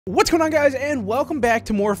What's going on, guys, and welcome back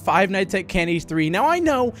to more Five Nights at Candy's 3. Now, I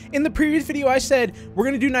know in the previous video I said we're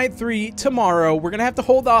going to do night 3 tomorrow. We're going to have to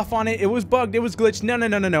hold off on it. It was bugged. It was glitched.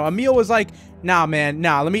 No. Emil was like, nah, man,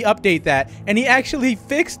 nah, let me update that. And he actually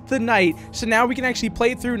fixed the night, so now we can actually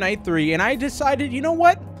play through night 3. And I decided, you know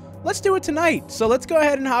what? Let's do it tonight. So let's go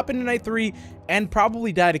ahead and hop into night 3 and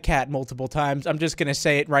probably die to Cat multiple times. I'm just going to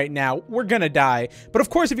say it right now. We're going to die. But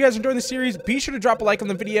of course, if you guys are enjoying the series, be sure to drop a like on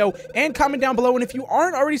the video and comment down below. And if you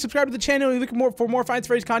aren't already subscribed to the channel and you're looking for more Five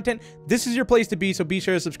Nights content, this is your place to be. So be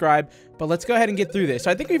sure to subscribe. But let's go ahead and get through this.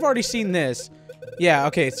 So I think we've already seen this. Yeah,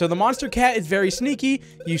 okay. So the monster cat is very sneaky,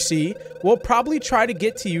 you see. We'll probably try to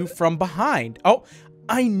get to you from behind. Oh,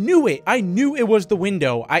 I knew it. I knew it was the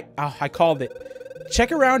window. I called it.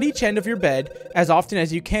 Check around each end of your bed as often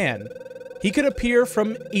as you can. He could appear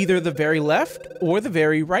from either the very left or the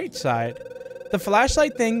very right side. The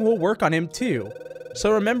flashlight thing will work on him too.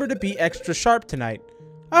 So remember to be extra sharp tonight.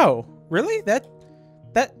 Oh, really?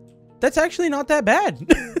 That's actually not that bad.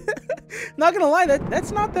 Not gonna lie,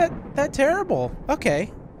 that's not that terrible.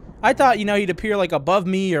 Okay. I thought, you know, he'd appear like above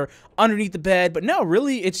me or underneath the bed, but no,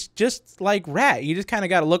 really, it's just like Rat. You just kind of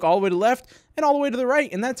got to look all the way to the left and all the way to the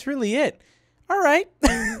right, and that's really it. All right.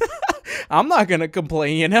 I'm not going to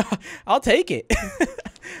complain, you know. I'll take it.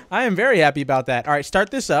 I am very happy about that. All right, start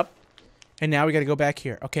this up. And now we got to go back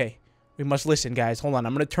here. Okay. We must listen, guys. Hold on.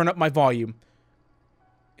 I'm going to turn up my volume.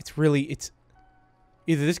 It's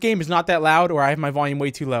either this game is not that loud or I have my volume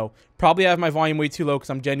way too low. Probably I have my volume way too low because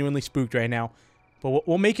I'm genuinely spooked right now. But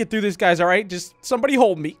we'll make it through this, guys, all right? Just somebody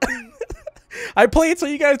hold me. I play it so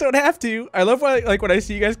you guys don't have to. I love when I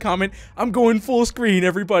see you guys comment, I'm going full screen,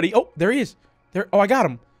 everybody. Oh, there he is. There. Oh, I got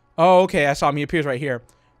him. Oh, okay. I saw him. He appears right here.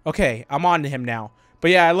 Okay, I'm on to him now.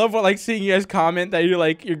 But yeah, I love seeing you guys comment that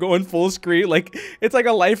you're going full screen. Like, it's like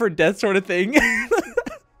a life or death sort of thing.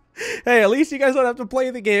 Hey, at least you guys don't have to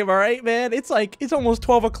play the game, all right, man? It's almost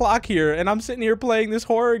 12 o'clock here, and I'm sitting here playing this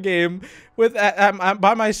horror game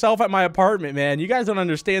by myself at my apartment, man. You guys don't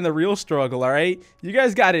understand the real struggle, all right? You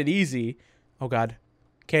guys got it easy. Oh, God.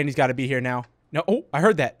 Candy's got to be here now. No. Oh, I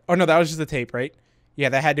heard that. Oh, no, that was just the tape, right? Yeah,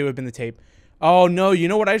 that had to have been the tape. Oh, no, you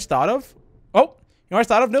know what I just thought of? Oh, you know what I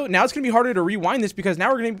thought of? No, now it's going to be harder to rewind this because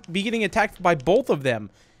now we're going to be getting attacked by both of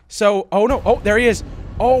them. So, oh, no. Oh, there he is.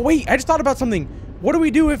 Oh, wait, I just thought about something. What do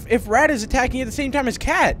we do if Rat is attacking at the same time as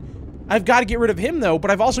Cat? I've got to get rid of him, though,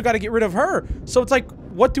 but I've also got to get rid of her. So it's like,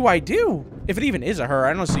 what do I do? If it even is a her,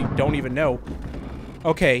 I honestly don't even know.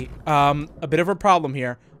 Okay, a bit of a problem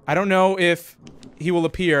here. I don't know if he will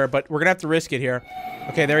appear, but we're going to have to risk it here.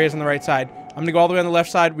 Okay, there he is on the right side. I'm going to go all the way on the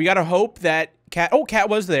left side. We got to hope that Cat... Oh, Cat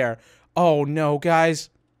was there. Oh, no, guys.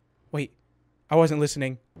 Wait, I wasn't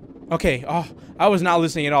listening. Okay, oh, I was not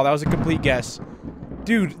listening at all. That was a complete guess.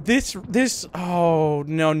 Dude, this... Oh,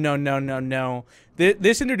 no.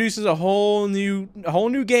 This introduces a whole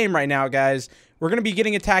new game right now, guys. We're going to be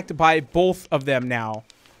getting attacked by both of them now.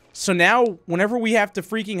 So now, whenever we have to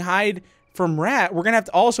freaking hide from Rat, we're going to have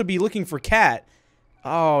to also be looking for Cat.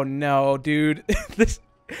 Oh, no, dude.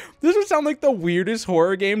 This would sound like the weirdest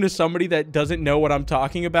horror game to somebody that doesn't know what I'm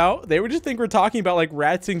talking about. They would just think we're talking about, like,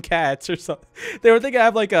 rats and cats or something. They would think I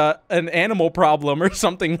have, like, an animal problem or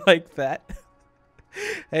something like that.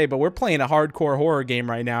 Hey, but we're playing a hardcore horror game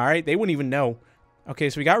right now, all right? They wouldn't even know. Okay,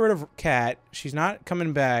 so we got rid of Cat. She's not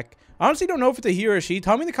coming back. I honestly don't know if it's a he or a she.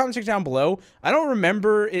 Tell me in the comment section down below. I don't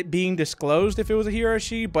remember it being disclosed if it was a he or a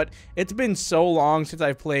she, but it's been so long since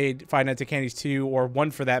I've played Five Nights at Candy's 2, or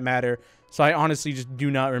 1 for that matter, so I honestly just do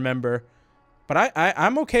not remember. But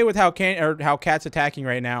I'm okay with how Cat's attacking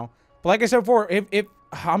right now. But like I said before, if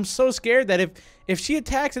I'm so scared that if she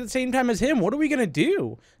attacks at the same time as him, what are we gonna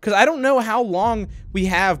do? Because I don't know how long we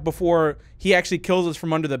have before he actually kills us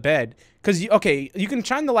from under the bed. Because, okay, you can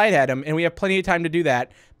shine the light at him, and we have plenty of time to do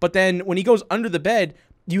that. But then when he goes under the bed,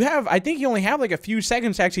 I think you only have like a few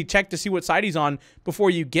seconds to actually check to see what side he's on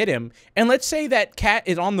before you get him. And let's say that Cat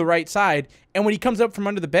is on the right side, and when he comes up from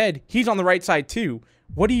under the bed, he's on the right side too.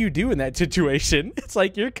 What do you do in that situation? It's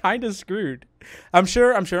like you're kind of screwed. I'm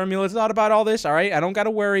sure Emil has thought about all this. All right, I don't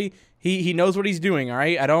gotta worry. He knows what he's doing. All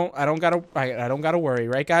right, I don't gotta worry,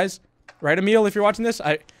 right, guys? Right, Emil? If you're watching this,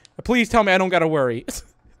 please tell me I don't gotta worry.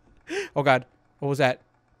 Oh God, what was that?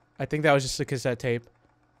 I think that was just a cassette tape.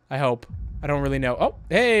 I hope. I don't really know. Oh,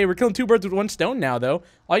 hey, we're killing 2 birds with 1 stone now, though.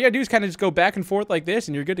 All you gotta do is kind of just go back and forth like this,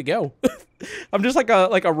 and you're good to go. I'm just like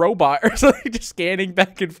a robot or something, just scanning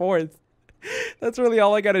back and forth. That's really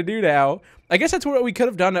all I gotta do now. I guess that's what we could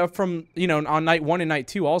have done from, you know, on night 1 and night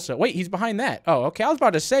 2 also. Wait, he's behind that. Oh, okay. I was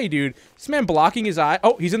about to say, dude, this man blocking his eye.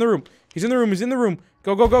 Oh, he's in the room. He's in the room. He's in the room.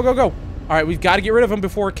 Go. All right, we've got to get rid of him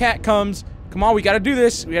before Cat comes. Come on, we got to do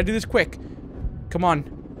this. We got to do this quick. Come on.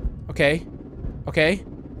 Okay. Okay.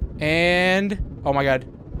 And... oh, my God.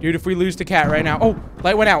 Dude, if we lose to cat right now... oh,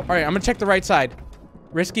 light went out. All right, I'm gonna check the right side.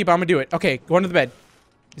 Risky, but I'm gonna do it. Okay, go under the bed.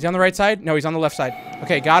 Is he on the right side? No, he's on the left side.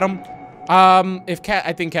 Okay, got him. If cat...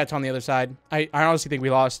 I think cat's on the other side. I honestly think we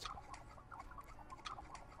lost.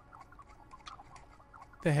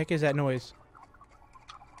 The heck is that noise?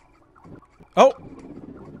 Oh!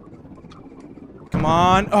 Come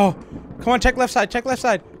on. Oh! Come on, check left side. Check left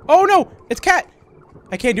side. Oh, no! It's cat!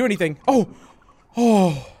 I can't do anything. Oh!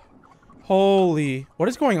 Oh! Holy... what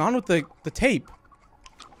is going on with the tape?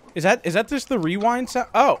 Is that just the rewind sound?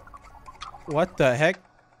 Oh! What the heck?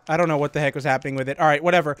 I don't know what the heck was happening with it. Alright,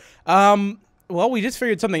 whatever. Well, we just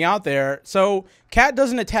figured something out there. So, cat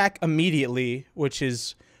doesn't attack immediately, which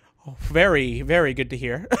is... very, very good to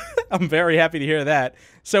hear. I'm very happy to hear that.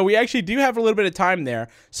 So we actually do have a little bit of time there.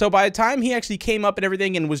 So by the time he actually came up and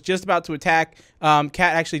everything and was just about to attack, cat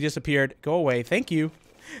actually disappeared. Go away. Thank you.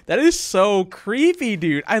 That is so creepy,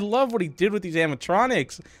 dude. I love what he did with these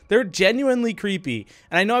animatronics. They're genuinely creepy.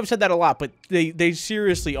 And I know I've said that a lot, but they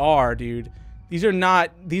seriously are, dude. These are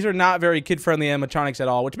not very kid-friendly animatronics at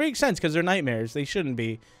all, which makes sense because they're nightmares. They shouldn't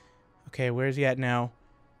be. Okay, where's he at now?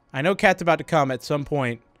 I know cat's about to come at some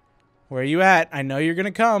point. Where are you at? I know you're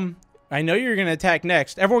gonna come. I know you're gonna attack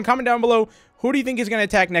next. Everyone comment down below. Who do you think is gonna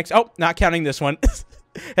attack next? Oh, not counting this one.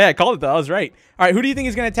 Hey, I called it though. I was right. All right, who do you think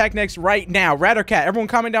is gonna attack next right now? Rat or cat? Everyone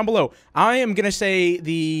comment down below. I am gonna say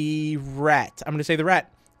the rat. I'm gonna say the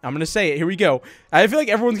rat. I'm gonna say it. Here we go. I feel like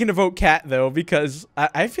everyone's gonna vote cat though because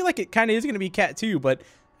I feel like it kind of is gonna be cat too, but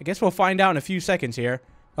I guess we'll find out in a few seconds here.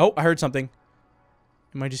 Oh, I heard something.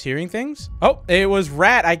 Am I just hearing things? Oh, it was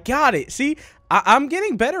rat. I got it. See, I'm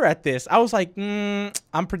getting better at this. I was like,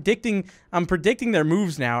 I'm predicting their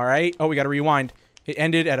moves now, all right? Oh, we got to rewind. It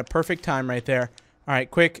ended at a perfect time right there. All right,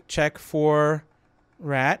 quick check for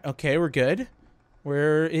rat. Okay, we're good.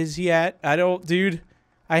 Where is he at? Dude,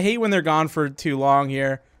 I hate when they're gone for too long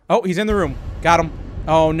here. Oh, he's in the room. Got him.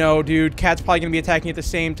 Oh, no, dude. Cat's probably going to be attacking at the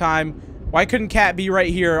same time. Why couldn't cat be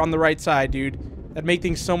right here on the right side, dude? That'd make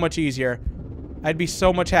things so much easier. I'd be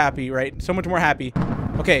so much happy, right? So much more happy.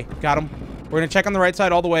 Okay, got him. We're going to check on the right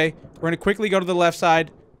side all the way. We're going to quickly go to the left side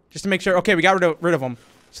just to make sure. Okay, we got rid of him.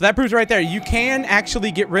 So that proves right there. You can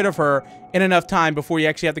actually get rid of her in enough time before you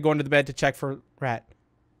actually have to go into the bed to check for rat.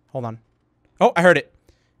 Hold on. Oh, I heard it.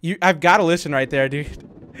 I've got to listen right there, dude.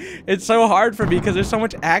 It's so hard for me because there's so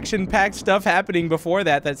much action-packed stuff happening before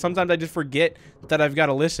that sometimes I just forget that I've got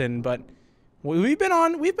to listen. But we've been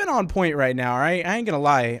on point right now, all right? I ain't going to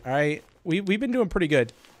lie, all right? We've been doing pretty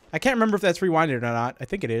good. I can't remember if that's rewinded or not. I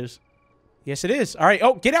think it is. Yes, it is. All right.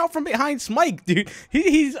 Oh, get out from behind Smike, dude.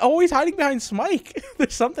 He's always hiding behind Smike.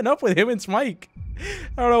 There's something up with him and Smike.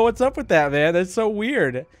 I don't know what's up with that, man. That's so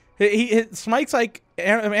weird. Smike's like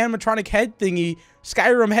animatronic head thingy,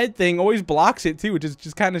 Skyrim head thing always blocks it too, which is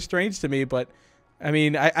just kind of strange to me. But I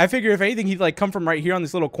mean, I figure if anything, he'd like come from right here on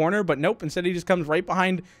this little corner, but nope. Instead, he just comes right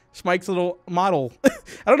behind Smike's little model. I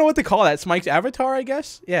don't know what to call that. Smike's avatar, I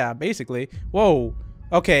guess. Yeah, basically. Whoa.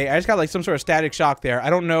 Okay, I just got like some sort of static shock there. I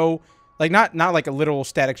don't know. Like not like a literal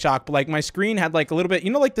static shock, but like my screen had like a little bit,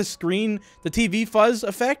 you know, like the screen, the TV fuzz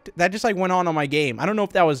effect that just like went on my game. I don't know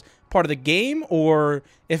if that was part of the game or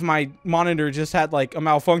if my monitor just had like a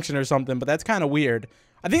malfunction or something, but that's kind of weird.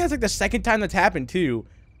 I think that's like the second time that's happened too.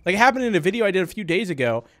 Like it happened in a video I did a few days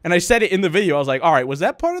ago, and I said it in the video. I was like, all right, was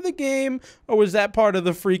that part of the game or was that part of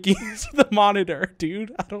the freaking the monitor,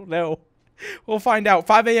 dude? I don't know. We'll find out.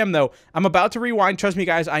 5 a.m. though. I'm about to rewind. Trust me,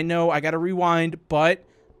 guys. I know I got to rewind, but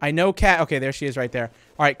I know cat. Okay, there she is right there.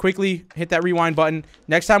 All right, quickly hit that rewind button.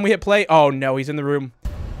 Next time we hit play. Oh, no, he's in the room.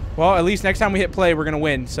 Well, at least next time we hit play, we're going to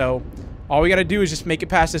win. So all we got to do is just make it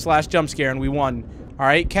past this last jump scare, and we won. All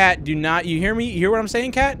right, cat, do not. You hear me? You hear what I'm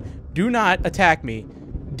saying, cat? Do not attack me.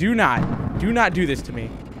 Do not do this to me.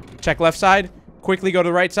 Check left side. Quickly go to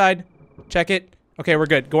the right side. Check it. Okay, we're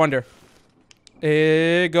good. Go under.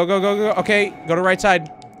 Go. Okay, go to right side.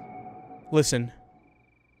 Listen.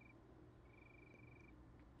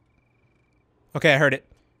 Okay, I heard it.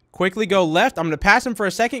 Quickly go left. I'm going to pass him for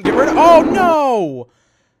a second. Get rid of... Oh, no!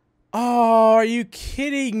 Oh, are you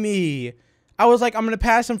kidding me? I was like, I'm going to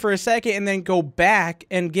pass him for a second and then go back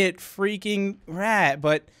and get freaking rat.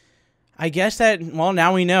 But I guess that... Well,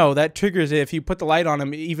 now we know. That triggers it if you put the light on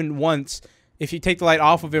him even once. If you take the light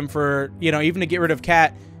off of him for, you know, even to get rid of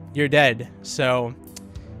cat, you're dead. So...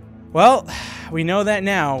 Well, we know that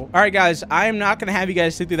now. All right, guys, I am not going to have you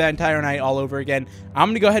guys sit through that entire night all over again. I'm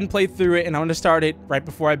going to go ahead and play through it, and I'm going to start it right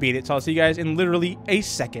before I beat it. So I'll see you guys in literally a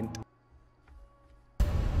second.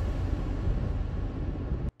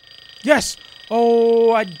 Yes!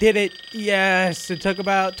 Oh, I did it. Yes, it took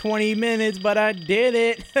about 20 minutes, but I did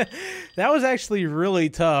it. That was actually really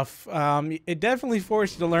tough. It definitely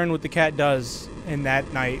forced you to learn what the cat does in that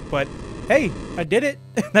night, but hey, I did it.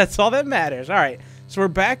 That's all that matters. All right, so we're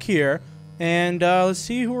back here, and let's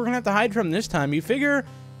see who we're gonna have to hide from this time. You figure,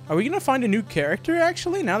 are we gonna find a new character,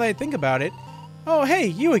 actually, now that I think about it? Oh, hey,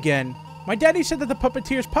 you again. My daddy said that the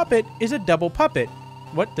Puppeteer's puppet is a double puppet.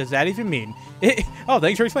 What does that even mean? Oh,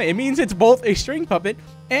 thanks for explaining. It means it's both a string puppet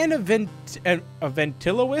and a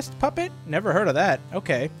ventriloquist puppet? Never heard of that.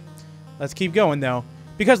 Okay. Let's keep going, though.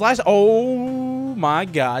 Because oh my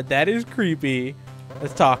god, that is creepy.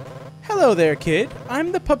 Let's talk. Hello there, kid.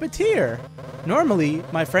 I'm the Puppeteer. Normally,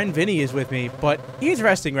 my friend Vinny is with me, but he's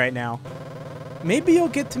resting right now. Maybe you'll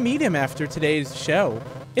get to meet him after today's show,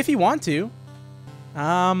 if you want to.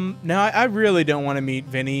 No, I really don't want to meet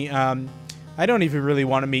Vinny. I don't even really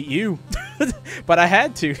want to meet you, but I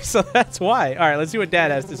had to, so that's why. All right, let's see what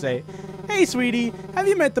Dad has to say. Hey, sweetie, have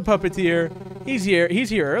you met the Puppeteer? He's here. He's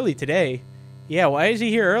here early today. Yeah, why is he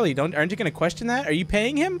here early? Aren't you gonna question that? Are you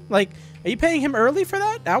paying him? Like, are you paying him early for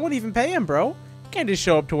that? I wouldn't even pay him, bro. You can't just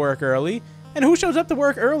show up to work early. And who shows up to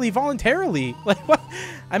work early voluntarily? Like, what?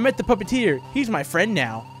 I met the Puppeteer. He's my friend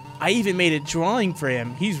now. I even made a drawing for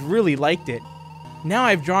him. He's really liked it. Now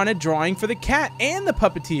I've drawn a drawing for the cat and the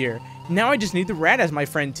Puppeteer. Now I just need the rat as my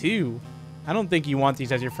friend too. I don't think you want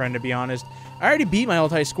these as your friend, to be honest. I already beat my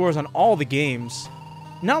old high scores on all the games.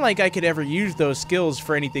 Not like I could ever use those skills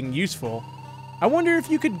for anything useful. I wonder if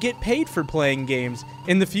you could get paid for playing games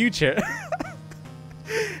in the future.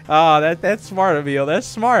 Oh, that's smart, Emil. That's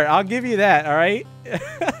smart. I'll give you that, all right?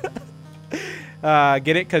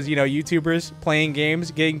 Get it? Because, you know, YouTubers playing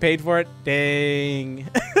games, getting paid for it? Dang.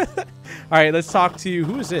 All right, let's talk to,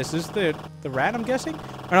 who is this? Is this the rat, I'm guessing?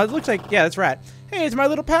 Or no, it looks like, yeah, that's rat. Hey, it's my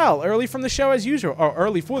little pal, early from the show as usual, or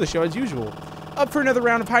early for the show as usual. Up for another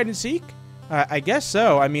round of hide and seek? I guess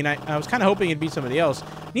so. I mean, I was kind of hoping it'd be somebody else.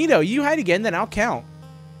 Nito, you hide again, then I'll count.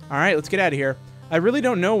 All right, let's get out of here. I really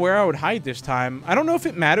don't know where I would hide this time. I don't know if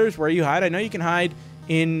it matters where you hide. I know you can hide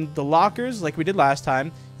in the lockers like we did last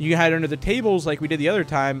time. You can hide under the tables like we did the other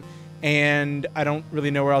time. And I don't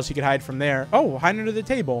really know where else you could hide from there. Oh, hide under the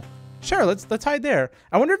table. Sure, let's hide there.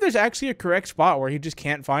 I wonder if there's actually a correct spot where he just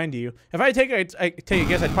can't find you. If I take a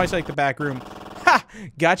guess, I'd probably select the back room. Ha!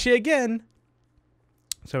 Gotcha again.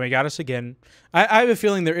 So he got us again. I have a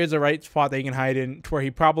feeling there is a right spot that you can hide in to where he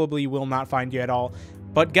probably will not find you at all.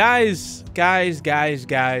 But guys,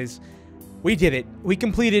 we did it. We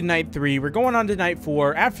completed night 3. We're going on to night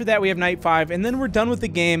 4. After that, we have night 5, and then we're done with the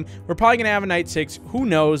game. We're probably going to have a night 6. Who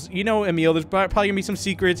knows? You know, Emil, there's probably going to be some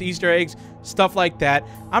secrets, Easter eggs, stuff like that.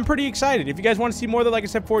 I'm pretty excited. If you guys want to see more of that, like I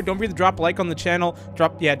said before, don't forget to drop a like on the channel.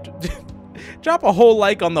 Drop a whole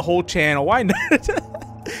like on the whole channel. Why not?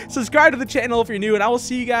 Subscribe to the channel if you're new, and I will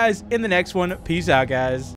see you guys in the next one. Peace out, guys.